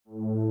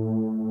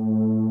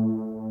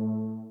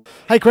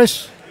Hey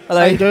Chris, hello.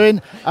 How you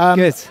doing?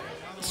 Good.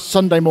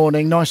 Sunday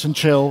morning, nice and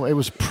chill. It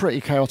was pretty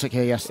chaotic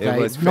here yesterday.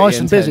 It was nice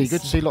and intense. busy. Good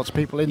to see lots of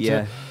people into.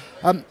 Yeah.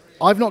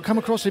 I've not come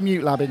across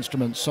Emute Lab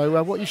Instruments,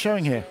 so what are you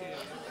showing here?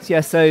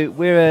 Yeah, so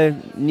we're a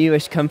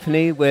newish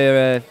company.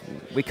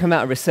 We come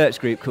out of a research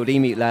group called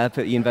Emute Lab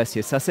at the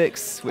University of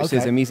Sussex, which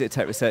is a music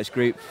tech research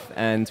group,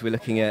 and we're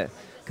looking at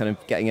kind of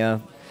getting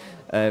our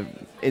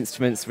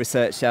instruments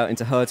research out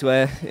into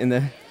hardware in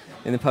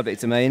the public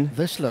domain.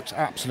 This looks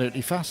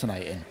absolutely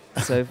fascinating.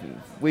 So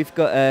we've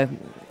got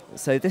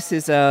so this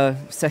is our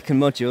second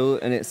module,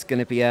 and it's going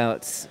to be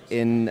out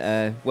in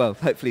well,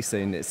 hopefully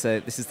soon. This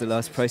is the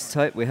last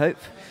prototype, we hope.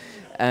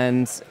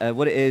 And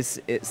what it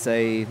is, it's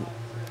a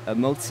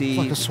multi... It's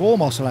like a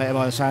swarm oscillator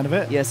by the sound of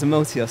it. Yeah, it's a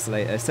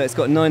multi-oscillator. So it's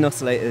got 9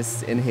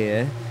 oscillators in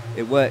here.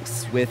 It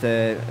works with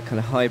a kind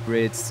of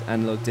hybrid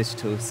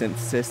analog-digital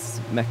synthesis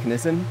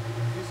mechanism.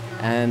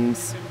 And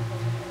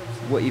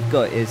what you've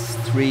got is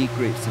 3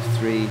 groups of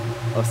 3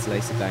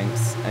 oscillator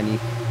banks, and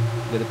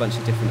with a bunch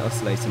of different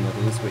oscillator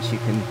models, which you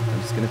can...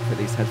 I'm just going to put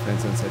these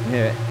headphones on so I can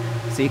hear it.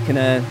 So you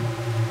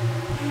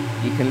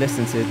can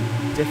listen to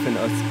different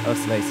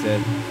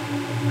oscillator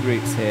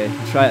groups here,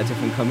 try out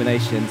different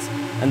combinations,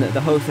 and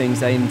the whole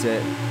thing's aimed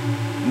at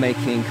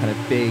making kind of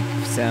big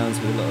sounds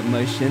with a lot of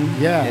motion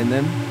in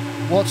them.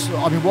 What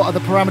are the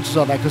parameters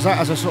on there? Because that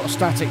as a sort of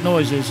static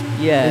noise is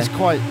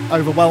quite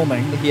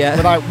overwhelming. Yeah.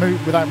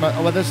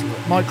 Well, there's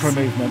micro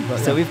movement. But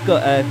so we've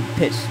got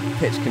pitch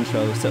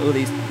control. So all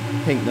these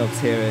pink knobs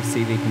here are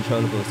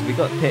CV-controllable. So we've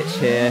got pitch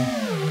here.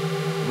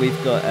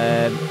 We've got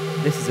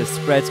this is a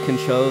spread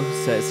control,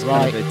 so it's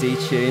kind of a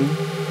detune.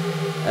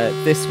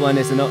 This one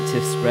is an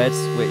octave spread,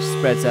 which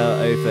spreads out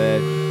over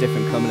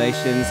different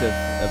combinations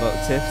of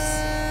octaves.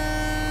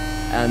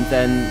 And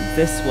then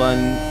this one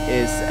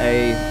is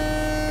a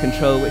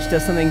control which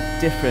does something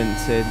different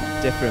to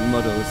different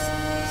models.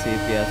 So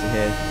you'd be able to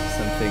hear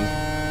something.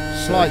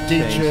 Slight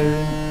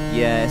detune.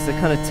 Yeah, it's a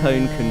kind of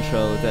tone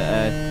control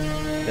that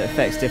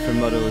affects different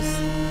models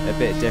a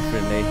bit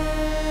differently.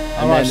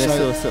 And then this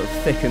all sort of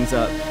thickens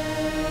up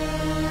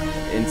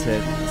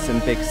into some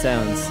big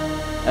sounds.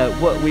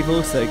 What we've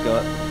also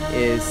got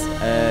is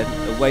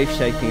a wave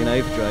shaping and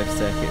overdrive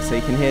circuit. So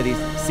you can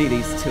see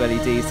these 2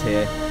 LEDs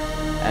here,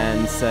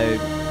 and so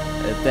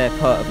they're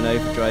part of an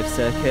overdrive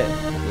circuit,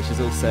 which is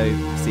also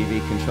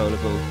CV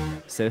controllable.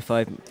 So if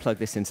I plug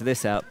this into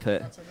this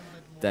output,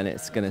 then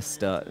it's going to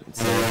start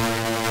to sound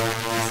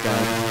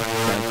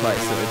quite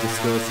sort of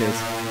distorted.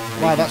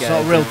 Wow, that's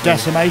sort of real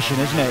decimation,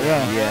 isn't it?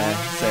 Yeah. Yeah.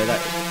 So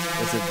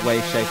there's a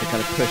wave shaper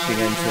kind of pushing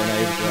into an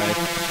overdrive,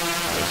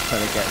 which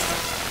kind of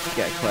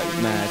get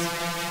quite mad.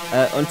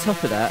 On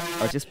top of that,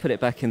 I'll just put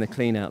it back in the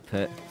clean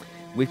output.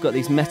 We've got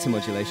these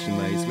meta-modulation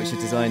modes, which are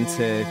designed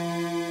to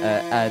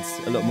add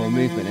a lot more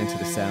movement into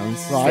the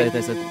sounds. Right.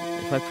 So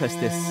if I press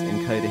this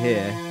encoder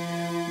here,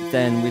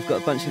 then we've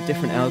got a bunch of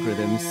different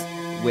algorithms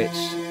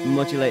which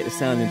modulate the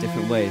sound in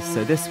different ways.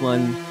 So this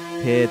one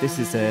here, this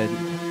is a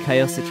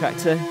chaos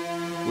attractor,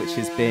 which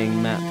is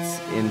being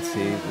mapped into,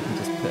 we can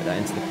just put that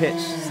into the pitch.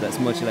 So that's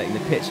modulating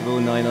the pitch of all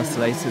 9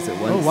 oscillators at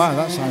once. Oh wow,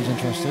 that sounds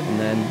interesting. And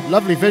then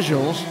lovely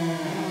visuals.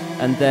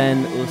 And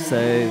then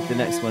also the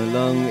next one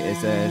along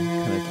is a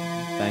kind of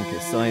bank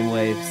of sine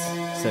waves.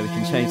 So we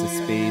can change the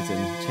speed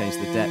and change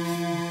the depth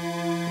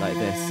like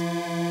this.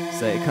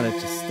 So it kind of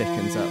just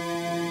thickens up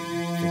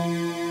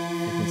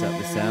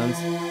the sound.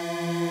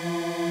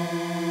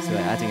 So we're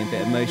adding a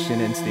bit of motion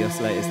into the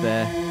oscillators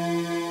there.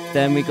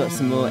 Then we got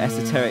some more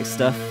esoteric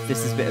stuff.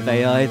 This is a bit of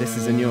AI. This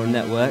is a neural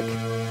network,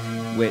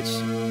 which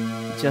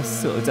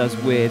just sort of does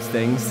weird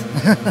things.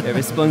 It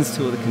responds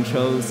to all the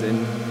controls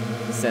and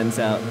sends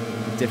out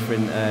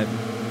different,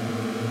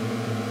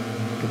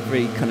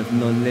 very kind of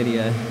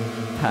non-linear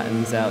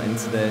patterns out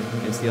into the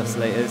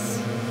oscillators.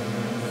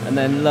 And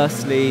then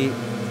lastly,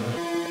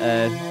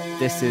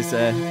 this is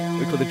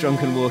we call the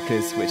drunken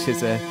walkers, which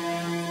is a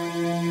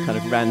kind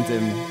of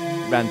random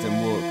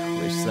walk,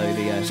 which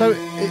slowly. So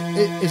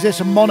is this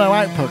a mono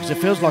output? Because it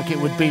feels like it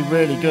would be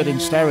really good in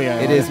stereo.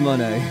 It is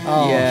mono.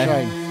 Oh, yeah.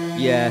 Shame.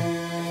 Yeah.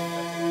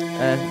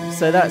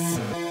 So that's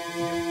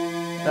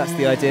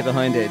the idea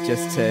behind it,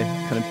 just to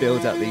kind of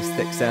build up these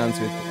thick sounds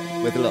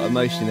with a lot of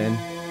motion in.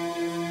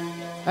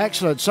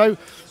 Excellent. So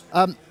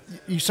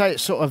you say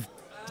it's sort of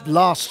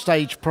last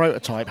stage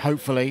prototype,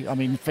 hopefully. I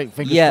mean, fingers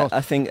crossed.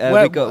 I think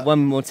we've got one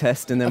more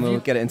test and then we'll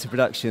get it into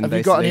production. Have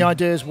you got any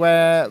ideas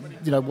where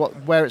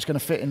it's going to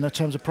fit in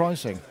terms of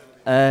pricing?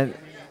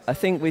 I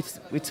think we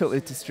talked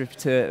with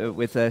distributor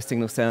with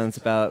Signal Sounds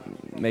about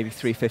maybe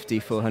 350,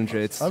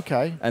 400.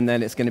 Okay. And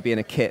then it's going to be in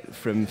a kit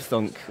from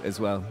Thonk as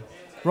well.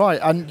 Right,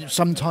 and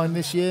sometime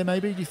this year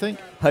maybe, do you think?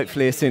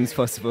 Hopefully as soon as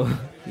possible.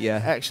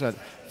 Yeah. Excellent.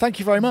 Thank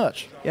you very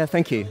much. Yeah,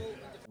 thank you.